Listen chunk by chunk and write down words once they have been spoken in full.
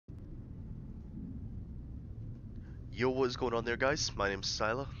Yo, what is going on there, guys? My name's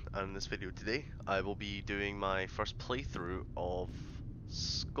Sylah, and in this video today I will be doing my first playthrough of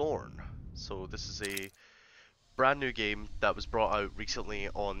Scorn. So this is a brand new game that was brought out recently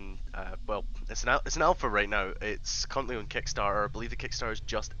on, well, it's an alpha right now. It's currently on Kickstarter. I believe the Kickstarter has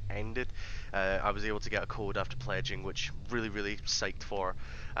just ended. I was able to get a code after pledging, which really psyched for.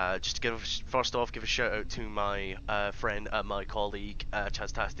 Just to first off, give a shout out to my friend and my colleague,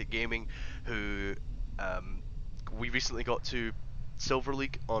 Chastastic Gaming, who we recently got to Silver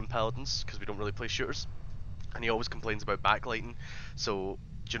League on Paladins because we don't really play shooters, and he always complains about backlighting. So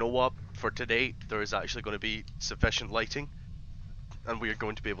do you know what? For today, there is actually going to be sufficient lighting, and we are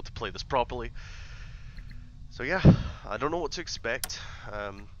going to be able to play this properly. So yeah, I don't know what to expect.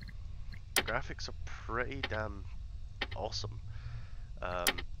 The graphics are pretty damn awesome.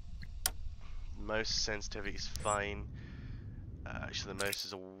 Mouse sensitivity is fine. Actually, the mouse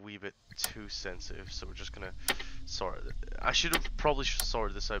is a wee bit too sensitive, so we're just gonna sort it. I should have probably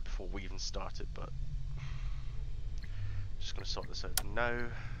sorted this out before we even started, but just gonna sort this out now.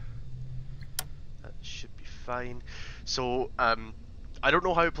 That should be fine. So, I don't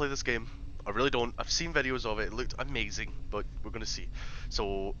know how to play this game. I really don't. I've seen videos of it. It looked amazing, but we're gonna see.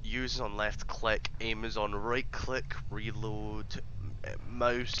 So, use is on left click, aim is on right click, reload,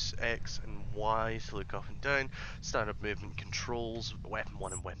 mouse X and Y to look up and down, standard movement controls, weapon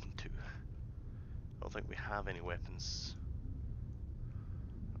 1 and weapon 2. I don't think we have any weapons.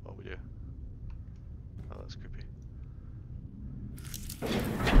 Oh, we do. Oh, that's creepy.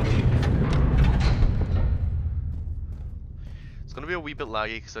 It's gonna be a wee bit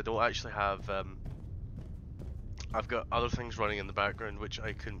laggy because I don't actually have, I've got other things running in the background which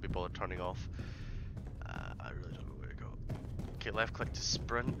I couldn't be bothered turning off. I really don't know where to go. Okay, left click to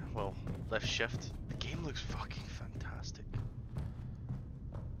sprint, well, left shift. The game looks fucking fantastic.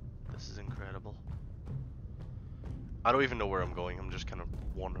 This is incredible. I don't even know where I'm going, I'm just kind of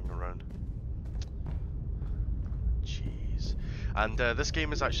wandering around. Jeez. And this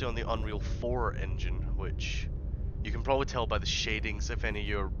game is actually on the Unreal 4 engine, which you can probably tell by the shadings if any of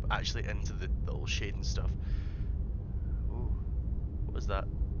you are actually into the little shading stuff. Ooh, what is that?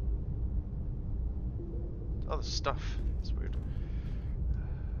 Oh, there's stuff. That's weird.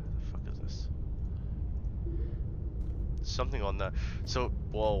 The fuck is this? Something on that. So,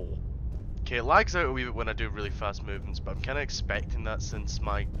 whoa. Okay, it lags out a wee bit when I do really fast movements, but I'm kind of expecting that since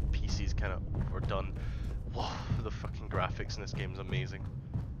my PC is kind of overdone. Whoa, the fucking graphics in this game is amazing.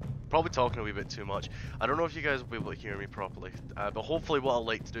 Probably talking a wee bit too much. I don't know if you guys will be able to hear me properly, but hopefully what I'd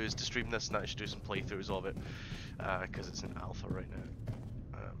like to do is to stream this and actually do some playthroughs of it, because it's in alpha right now.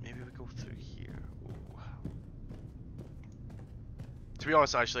 Maybe we go through here. Ooh. To be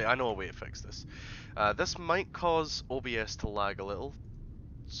honest, actually, I know a way to fix this. This might cause OBS to lag a little.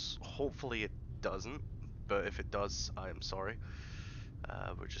 Hopefully it doesn't, but if it does, I am sorry.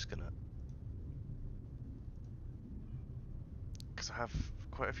 We're just gonna... because I have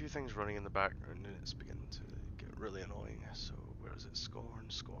quite a few things running in the background and it's beginning to get really annoying. So where is it? Scorn.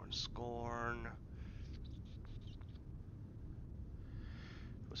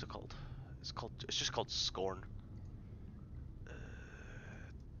 What's it called? It's just called Scorn.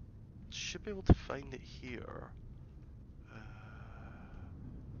 Should be able to find it here.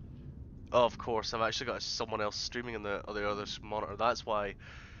 Oh, of course, I've actually got someone else streaming in the other monitor. That's why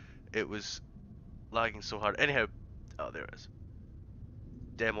it was lagging so hard. Anyhow, oh, there it is.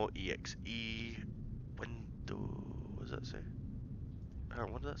 Demo exe window. What does that say? Hang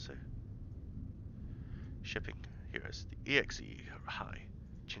on, what did that say? Shipping. Here it is. The exe high.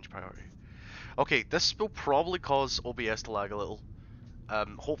 Change priority. Okay, this will probably cause OBS to lag a little.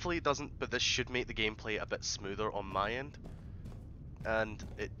 Hopefully it doesn't, but this should make the gameplay a bit smoother on my end. And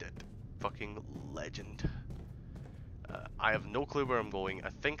it did. Fucking legend. I have no clue where I'm going. I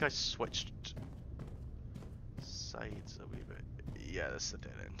think I switched sides a wee bit. Yeah, this is a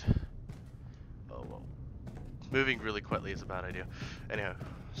dead end. Oh well. Moving really quickly is a bad idea. Anyhow,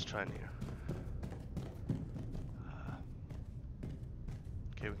 let's try in here.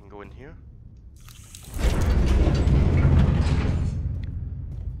 Okay, we can go in here.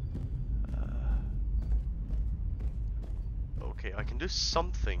 Okay, I can do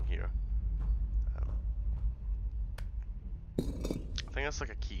something here. I think that's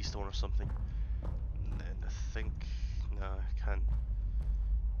like a keystone or something. And then I think... no, I can't.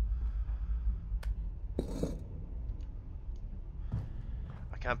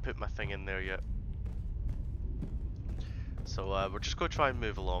 I can't put my thing in there yet. So we're just going to try and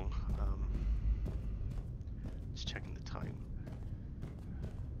move along. Just checking the time.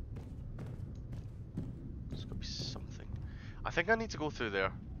 There's got to be something. I think I need to go through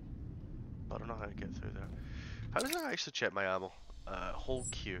there. But I don't know how to get through there. How does that actually check my ammo? Hold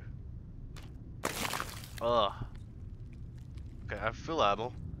Q. Ugh. Okay, I have full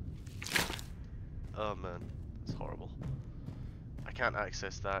ammo. Oh man, that's horrible. I can't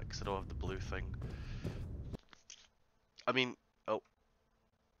access that because I don't have the blue thing. I mean, oh.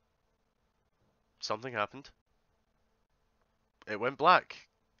 Something happened. It went black.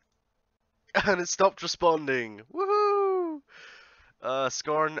 And it stopped responding. Woohoo!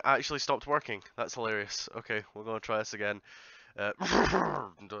 Scorn actually stopped working. That's hilarious. Okay, we're gonna try this again. That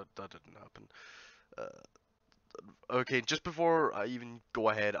didn't happen. Okay, just before I even go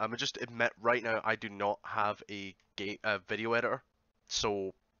ahead, I'm gonna just admit right now I do not have a video editor,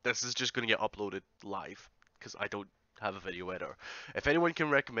 so this is just gonna get uploaded live because I don't have a video editor. If anyone can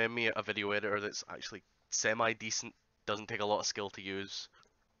recommend me a video editor that's actually semi-decent, doesn't take a lot of skill to use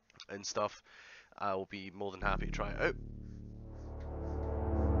and stuff, I will be more than happy to try it out.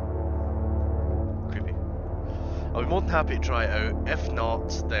 Creepy. I'll be more than happy to try it out. If not,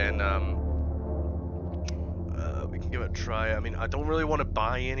 then we can give it a try. I mean, I don't really want to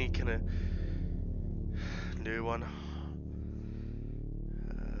buy any kind of new one.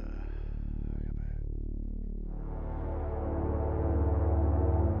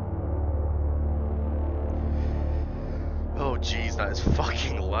 Oh jeez, that is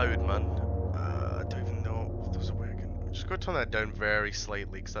fucking loud, man. I don't even know if there's a way I can... I'm just going to turn that down very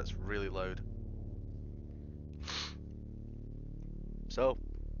slightly, because that's really loud. So,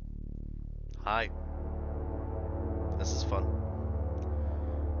 hi. This is fun.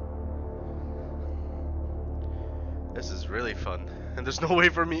 This is really fun. And there's no way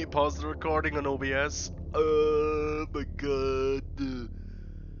for me to pause the recording on OBS. Oh my god.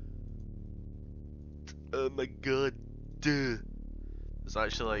 Oh my god. There's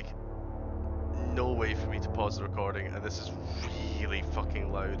actually like no way for me to pause the recording, and this is really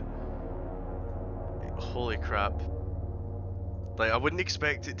fucking loud. Holy crap. Like, I wouldn't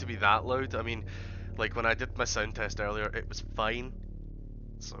expect it to be that loud. I mean, like when I did my sound test earlier, it was fine.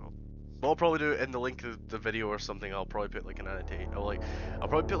 So, what I'll probably do in the link of the video or something, I'll probably put like an annotation. I'll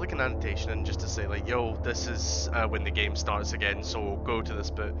probably put like an annotation in just to say like, yo, this is when the game starts again. So go to this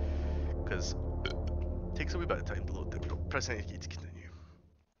bit because it takes a wee bit of time to load. There we go. Press any key to continue.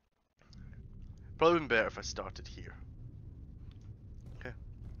 Probably been better if I started here. Okay.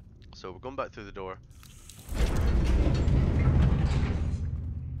 So we're going back through the door.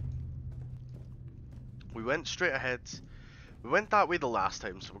 We went straight ahead. We went that way the last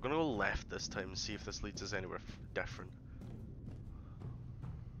time, so we're gonna go left this time and see if this leads us anywhere different.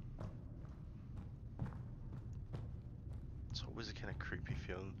 It's always a kind of creepy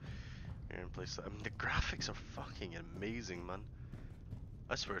feeling here in place. I mean, the graphics are fucking amazing, man.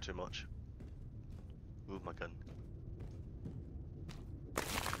 I swear too much. Ooh, my gun.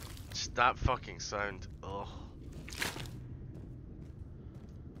 Just that fucking sound. Ugh.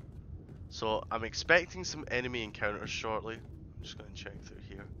 So, I'm expecting some enemy encounters shortly. I'm just gonna check through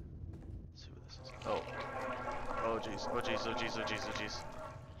here. See what this is. Oh. Oh jeez. Oh jeez. Oh jeez. Oh jeez. Oh jeez.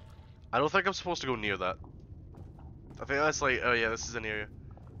 I don't think I'm supposed to go near that. I think that's like, oh yeah, this is an area.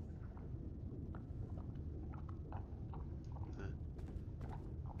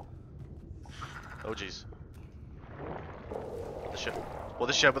 Oh jeez. What the shit? What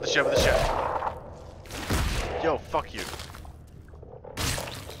the shit? What the shit? What the shit? Yo, fuck you.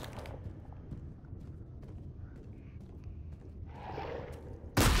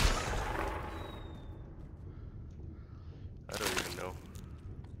 I don't even know.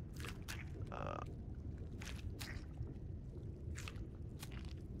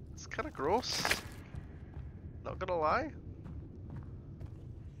 It's kind of gross. Not gonna lie.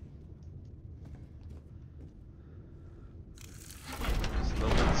 It's a little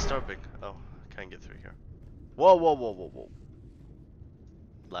bit disturbing. Oh, I can't get through here. Whoa, whoa, whoa, whoa, whoa.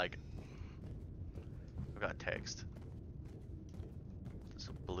 Lag. I've got a text. There's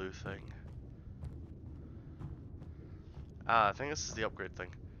a blue thing. Ah, I think this is the upgrade thing.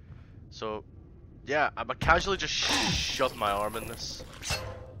 So, yeah, I'm gonna casually just shove my arm in this.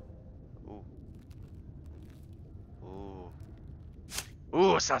 Ooh. Ooh.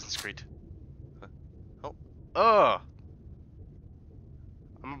 Ooh, Assassin's Creed. Huh. Oh. Ugh!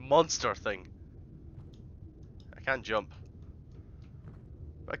 I'm a monster thing. I can't jump.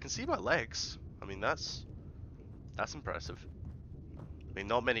 But I can see my legs. I mean, that's impressive. I mean,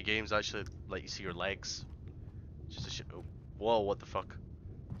 not many games actually let you see your legs. Just a shit. Oh. Whoa, what the fuck?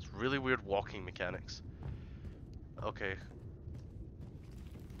 It's really weird walking mechanics. Okay.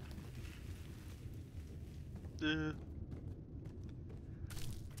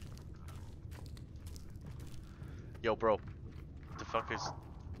 Yo, bro. What the fuck is...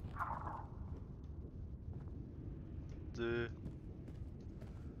 I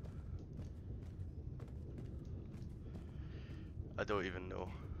don't even know.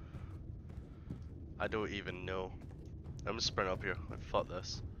 I don't even know. I'm gonna sprint up here. Like, fuck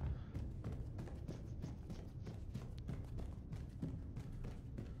this.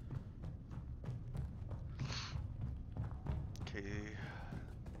 Okay.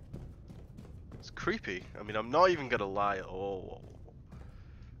 It's creepy. I mean, I'm not even gonna lie. Oh,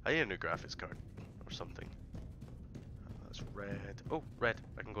 I need a new graphics card or something. That's red. Oh, red.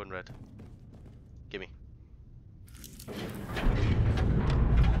 I can go in red. Gimme.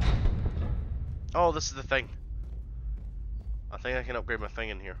 Oh, this is the thing. I think I can upgrade my thing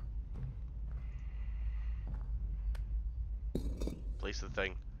in here. Place the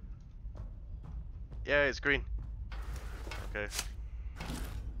thing. Yeah, it's green. Okay.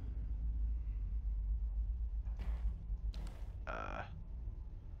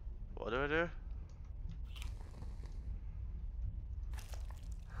 What do I do?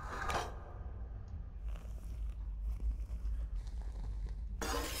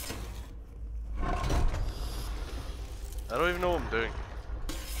 I don't even know what I'm doing.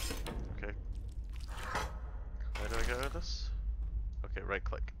 Okay. How do I get out of this? Okay, right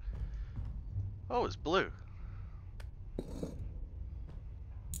click. Oh, it's blue.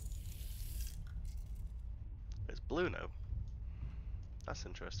 It's blue now. That's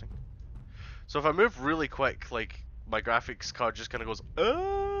interesting. So if I move really quick, like, my graphics card just kind of goes,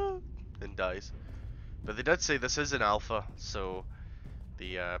 and dies. But they did say this is an alpha, so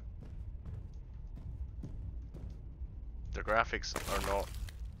the graphics are not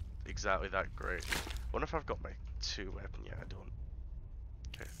exactly that great. Wonder if I've got my 2 weapon yet. I don't.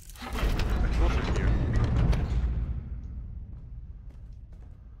 Okay. I can go through here.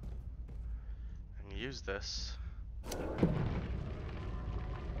 I can use this.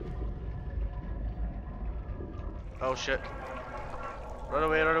 Oh shit. Run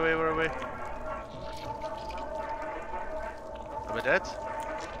away, run away, run away. Am I dead?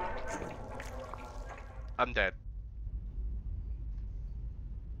 I'm dead.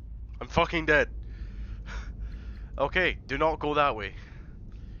 I'm fucking dead. Okay, do not go that way.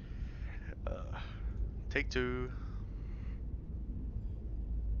 Take 2.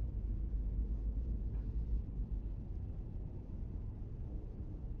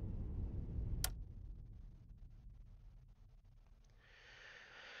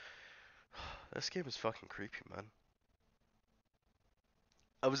 This game is fucking creepy, man.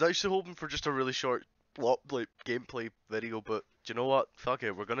 I was actually hoping for just a really short like gameplay video, but do you know what? Fuck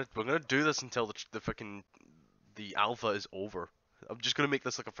it, we're gonna do this until the alpha is over. I'm just gonna make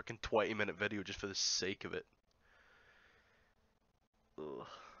this like a fucking 20-minute video just for the sake of it. Ugh.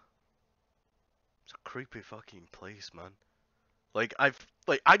 It's a creepy fucking place, man. Like I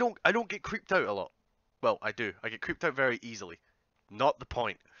don't get creeped out a lot. Well, I do. I get creeped out very easily. Not the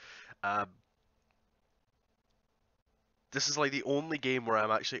point. This is like the only game where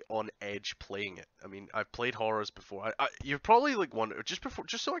I'm actually on edge playing it. I mean, I've played horrors before. You're probably like wondering, just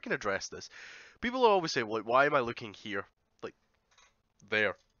so I can address this. People always say, well, like, why am I looking here? Like,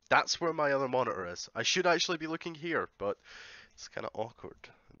 there. That's where my other monitor is. I should actually be looking here, but it's kind of awkward.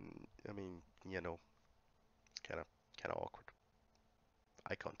 I mean, you know, kind of awkward.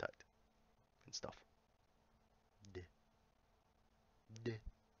 Eye contact and stuff.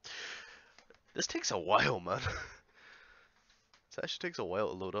 This takes a while, man. This actually takes a while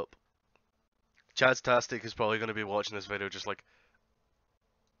to load up. Chad's-tastic is probably going to be watching this video just like,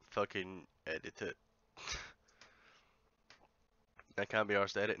 fucking edit it. I can't be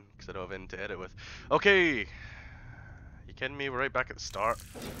arsed editing because I don't have anything to edit with. Okay! You kidding me? We're right back at the start.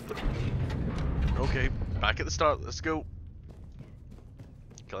 Okay, back at the start. Let's go.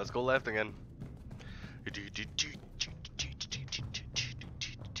 Okay, let's go left again.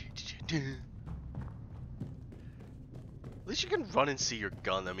 At least you can run and see your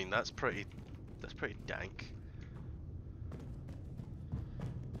gun. I mean, that's pretty dank.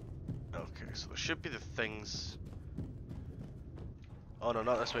 Okay, so there should be the things. Oh no,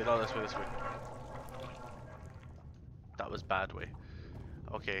 not this way, not this way, this way. That was bad way.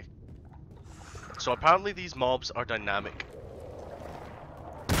 Okay. So apparently these mobs are dynamic.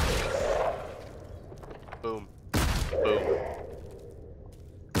 Boom. Boom.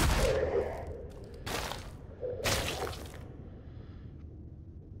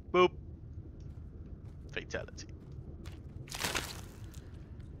 Boop. Fatality.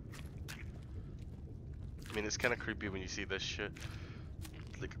 I mean, it's kind of creepy when you see this shit.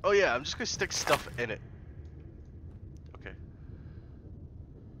 Like, oh yeah, I'm just gonna stick stuff in it. Okay.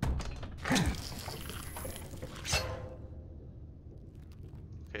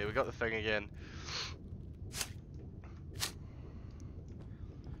 Okay, we got the thing again.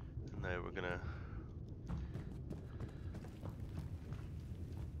 we're gonna...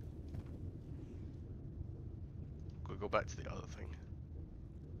 We'll go back to the other thing.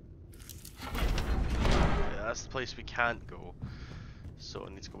 Yeah, that's the place we can't go. So I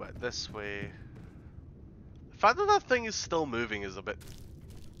need to go back this way. The fact that that thing is still moving is a bit...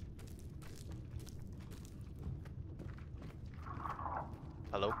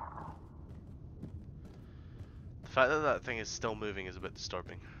 Hello? The fact that that thing is still moving is a bit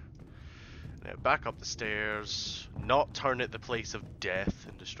disturbing. Now back up the stairs, not turn at the place of death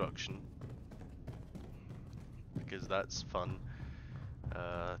and destruction, because that's fun.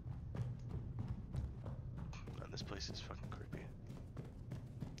 And this place is fucking creepy.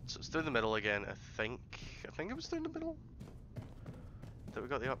 So it's through the middle again, I think it was through the middle that we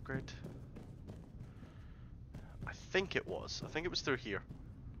got the upgrade. I think it was through here.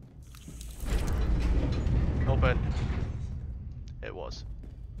 Open. It was.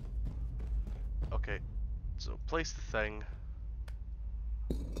 Okay, so place the thing.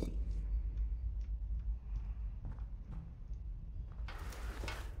 And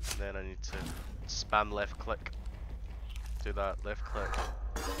then I need to spam left click. Do that, left click.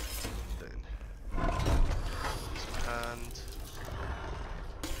 Then use my hand.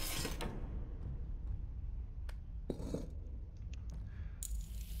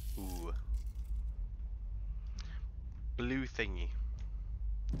 Ooh. Blue thingy.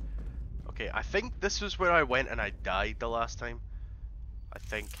 Okay, I think this was where I went and I died the last time. I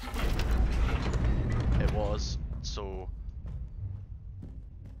think it was. So,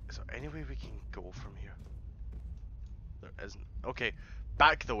 is there any way we can go from here? There isn't. Okay,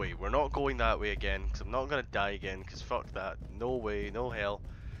 back the way. We're not going that way again, because I'm not going to die again, because fuck that. No way, no hell.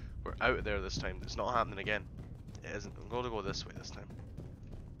 We're out of there this time. It's not happening again. It isn't. I'm going to go this way this time.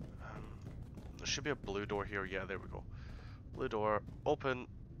 There should be a blue door here. Yeah, there we go. Blue door. Open.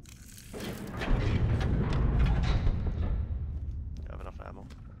 I have enough ammo.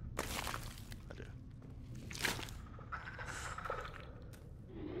 I do.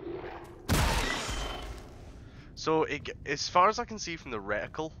 So, as far as I can see from the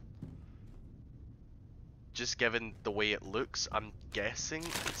reticle, just given the way it looks, I'm guessing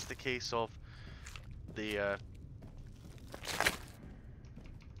it's the case of the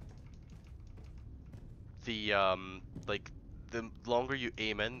like, the longer you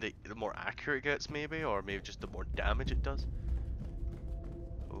aim in, the more accurate it gets, maybe, or maybe just the more damage it does.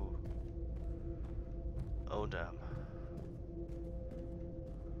 Oh. Oh damn.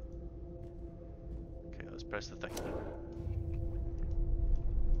 Okay, let's press the thing.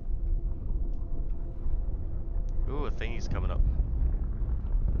 Ooh, a thingy's coming up.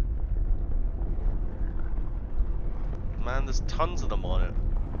 Man, there's tons of them on it.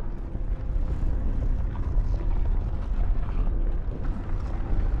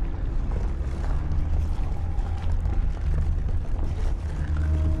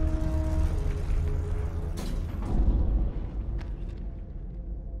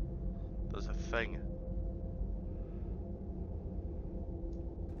 Thing.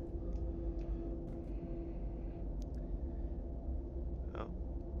 Oh.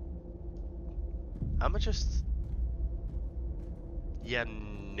 I'ma just... Yeah,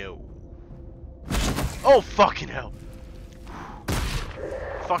 no. Oh, fucking hell!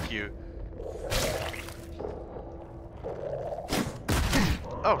 Fuck you.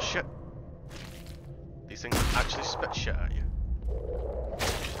 Oh, shit. These things actually spit shit at you.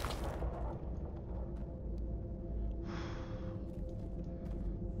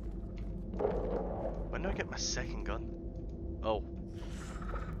 When do I get my second gun? Oh.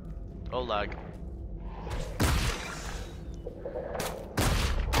 Oh, lag.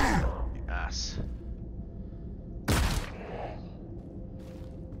 You ass.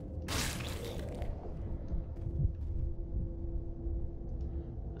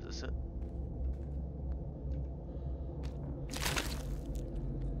 Is this it?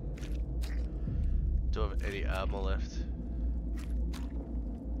 Don't have any ammo left.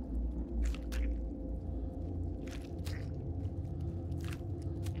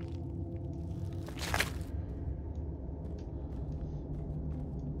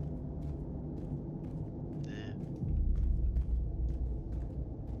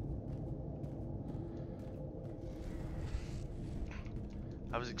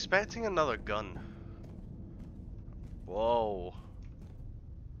 I was expecting another gun. Whoa.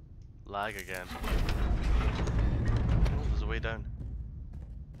 Lag again. Oh, there's a way down.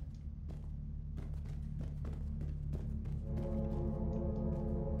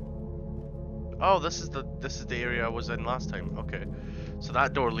 Oh, this is the area I was in last time. Okay. So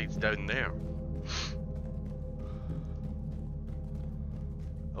that door leads down there.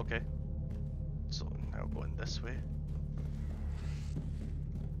 Okay. I'll go in this way.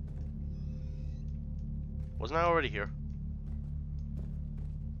 Wasn't I already here?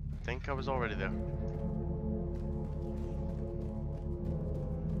 I think I was already there.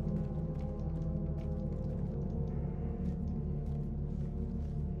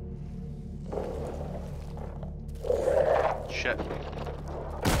 Shit.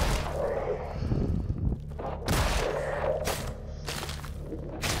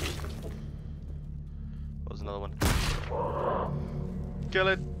 That was another one. Kill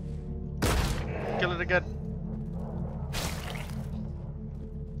it! Kill it again!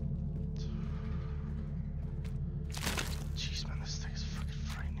 Jeez man, this thing is fucking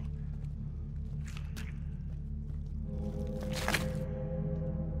frightening.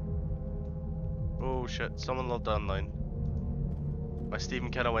 Oh shit, someone logged online. My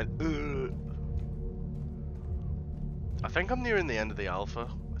Steven kinda went, ugh. I think I'm nearing the end of the alpha,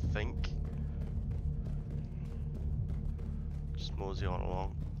 I think. Just mosey on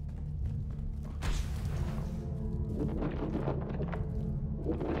along.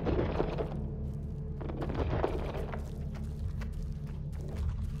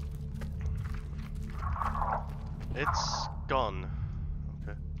 It's gone.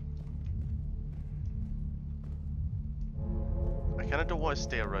 Okay. I kinda don't want to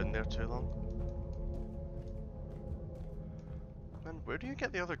stay around there too long. Man, where do you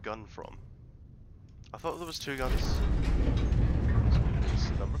get the other gun from? I thought there was two guns. Is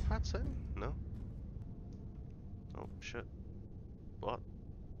the number pad set? No? Oh shit. What?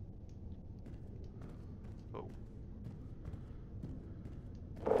 Oh.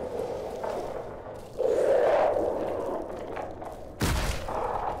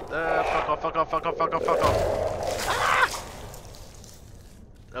 Fuck off, fuck off, fuck off, fuck off, fuck off. Ah!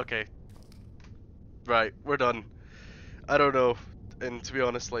 Okay. Right, we're done. I don't know. And to be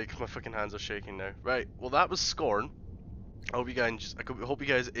honest, like, my fucking hands are shaking now. Right, well that was Scorn. I hope you guys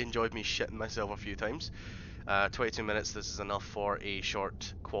enjoyed me shitting myself a few times. 22 minutes, this is enough for a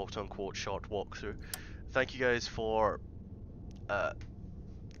short, quote-unquote, short walkthrough. Thank you guys for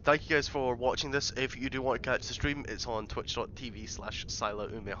watching this. If you do want to catch the stream, it's on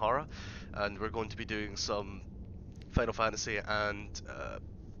twitch.tv/SylahUmehara, and we're going to be doing some Final Fantasy and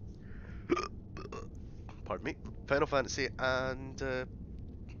pardon me, Final Fantasy and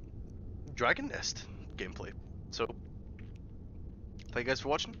Dragon Nest gameplay. So, thank you guys for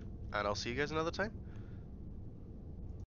watching, and I'll see you guys another time.